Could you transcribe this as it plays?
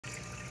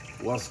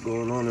What's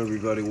going on,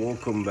 everybody?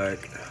 Welcome back.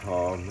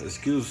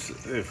 Excuse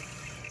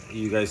if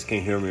you guys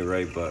can't hear me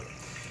right, but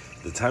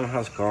the time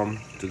has come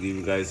to give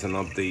you guys an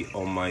update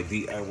on my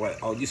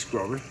DIY algae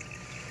scrubber.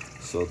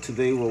 So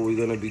today what we're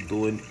gonna be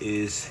doing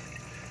is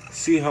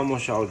see how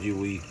much algae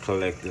we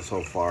collected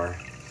so far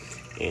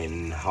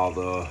and how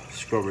the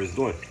scrubber is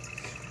doing.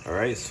 All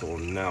right, so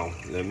now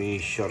let me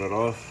shut it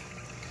off.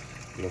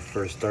 I'm gonna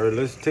first start.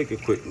 Let's take a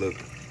quick look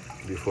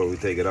before we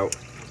take it out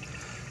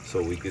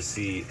so we can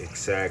see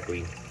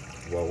exactly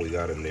what we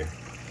got in there.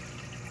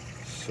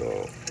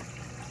 So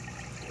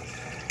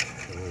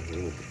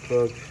remove the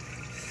plug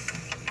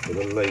for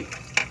the light.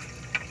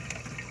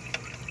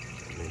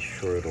 Make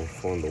sure it don't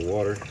fall in the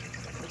water.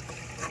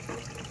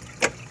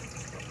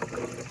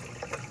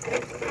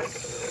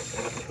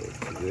 So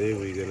today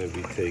we're gonna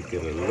be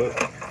taking a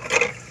look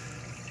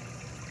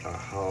at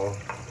how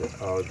the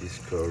algae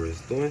scrubber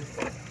is doing.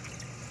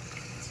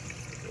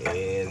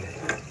 And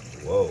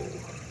whoa,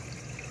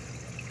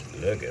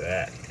 look at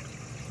that.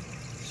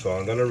 So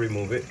I'm gonna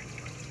remove it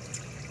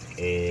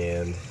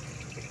and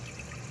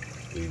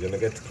we're gonna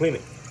get to clean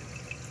it.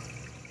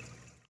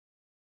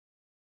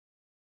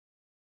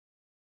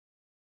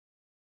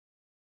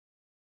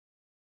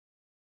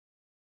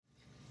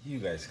 You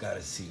guys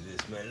gotta see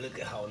this, man. Look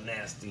at how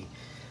nasty,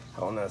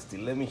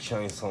 Let me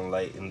shine some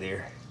light in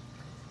there.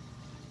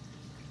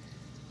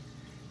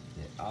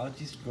 The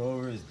algae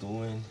scrubber is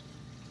doing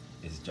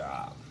its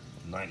job.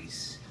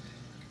 Nice.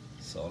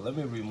 So let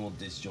me remove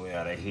this joint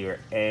out of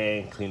here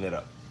and clean it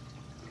up.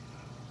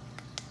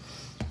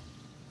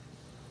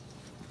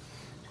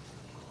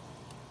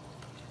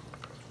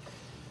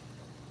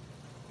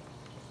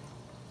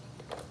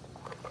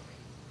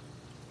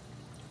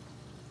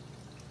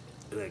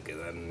 Look at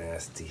that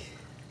nasty.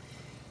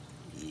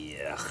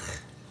 Yuck.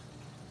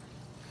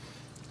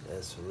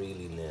 That's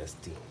really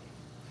nasty.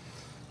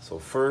 So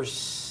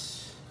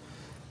first,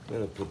 I'm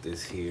gonna put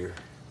this here.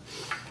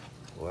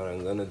 What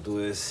I'm gonna do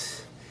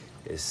is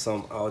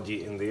some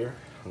algae in there.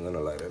 I'm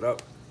gonna light it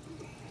up.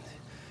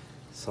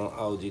 Some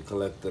algae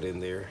collected in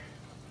there.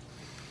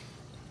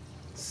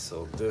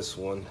 So this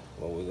one,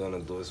 what we're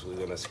gonna do is we're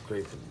gonna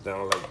scrape it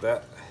down like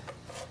that.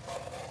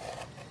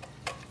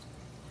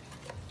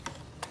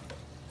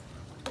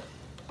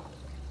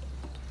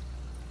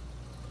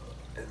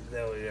 And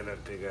then we're gonna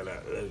pick it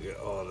up. Look at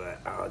all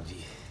that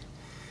algae.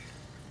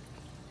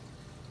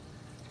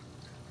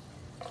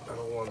 I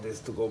don't want this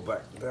to go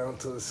back down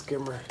to the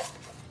skimmer.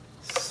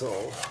 So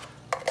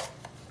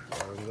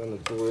what I'm gonna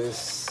do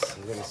is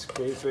I'm gonna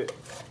scrape it.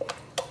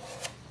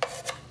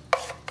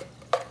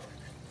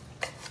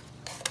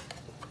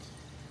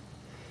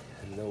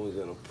 And then we're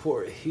gonna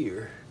pour it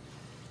here.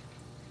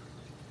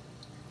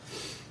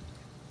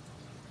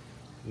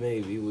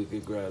 Maybe we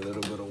could grab a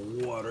little bit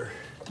of water.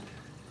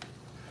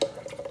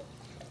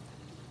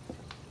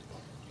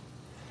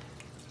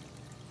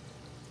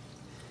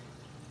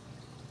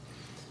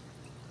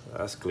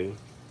 That's clean.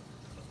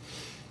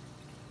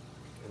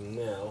 And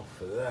now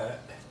for that,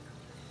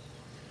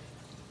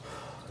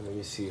 let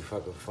me see if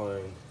I can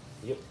find,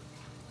 yep.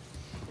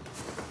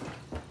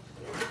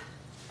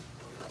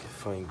 I can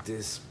find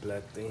this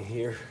black thing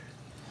here.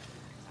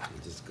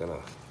 I'm just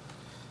gonna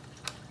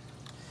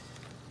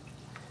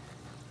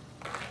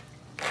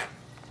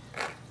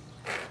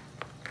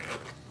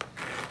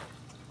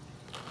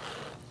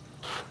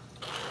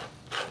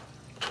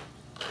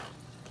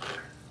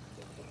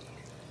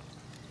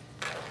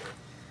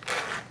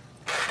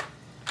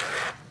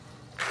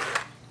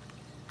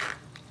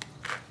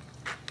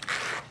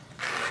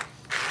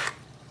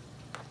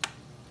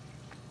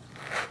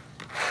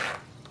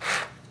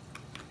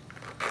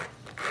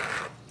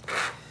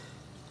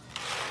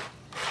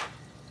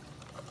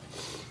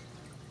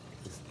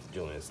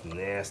joint is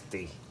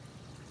nasty.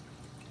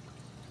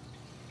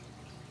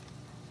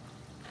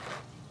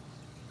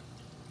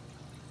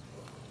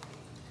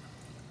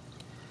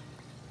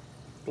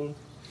 Boom.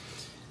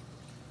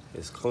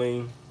 It's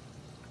clean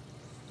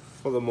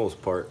for the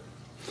most part.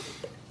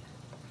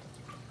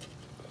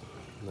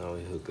 Now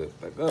we hook it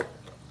back up.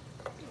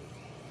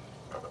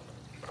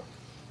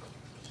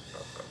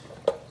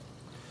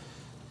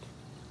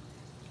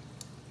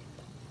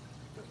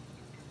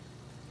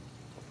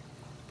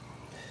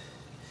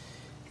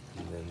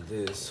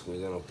 This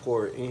we're gonna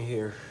pour it in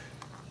here.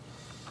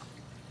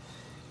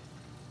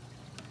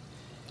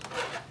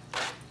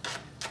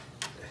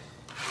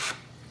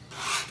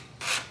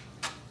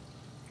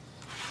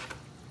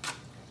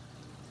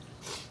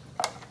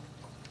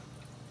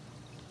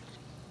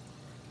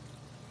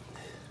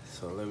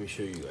 So let me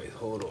show you guys.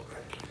 Hold on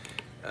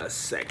a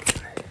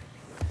second.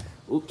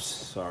 Oops,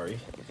 sorry.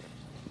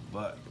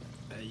 But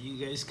as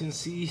you guys can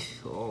see,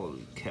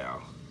 holy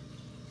cow,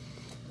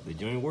 the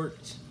joint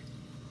worked.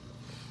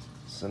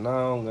 So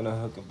now I'm gonna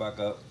hook it back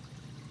up,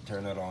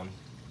 turn it on,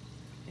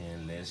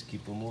 and let's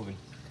keep it moving.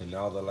 And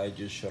now the light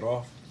just shut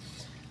off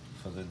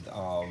for the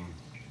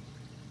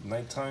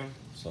nighttime.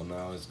 So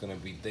now it's gonna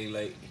be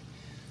daylight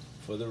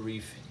for the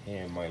reef,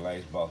 and my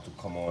light's about to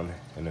come on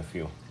in a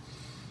few.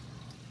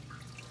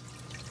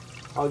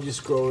 Algae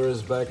scrubber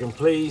is back in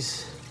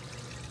place.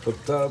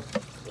 hooked up,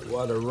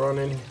 water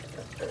running.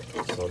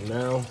 So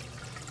now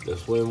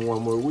let's wait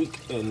one more week,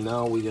 and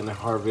now we're gonna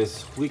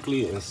harvest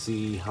weekly and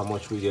see how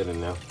much we get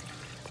in now.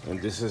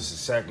 And this is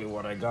exactly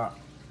what I got.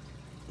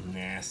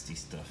 Nasty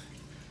stuff.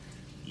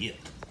 Yep.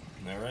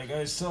 All right,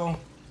 guys. So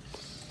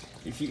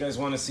if you guys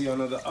want to see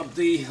another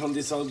update on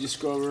this algae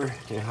scrubber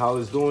and how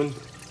it's doing,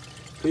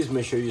 please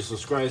make sure you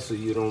subscribe so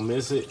you don't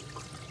miss it.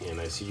 And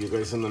I see you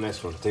guys in the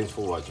next one. Thanks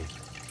for watching.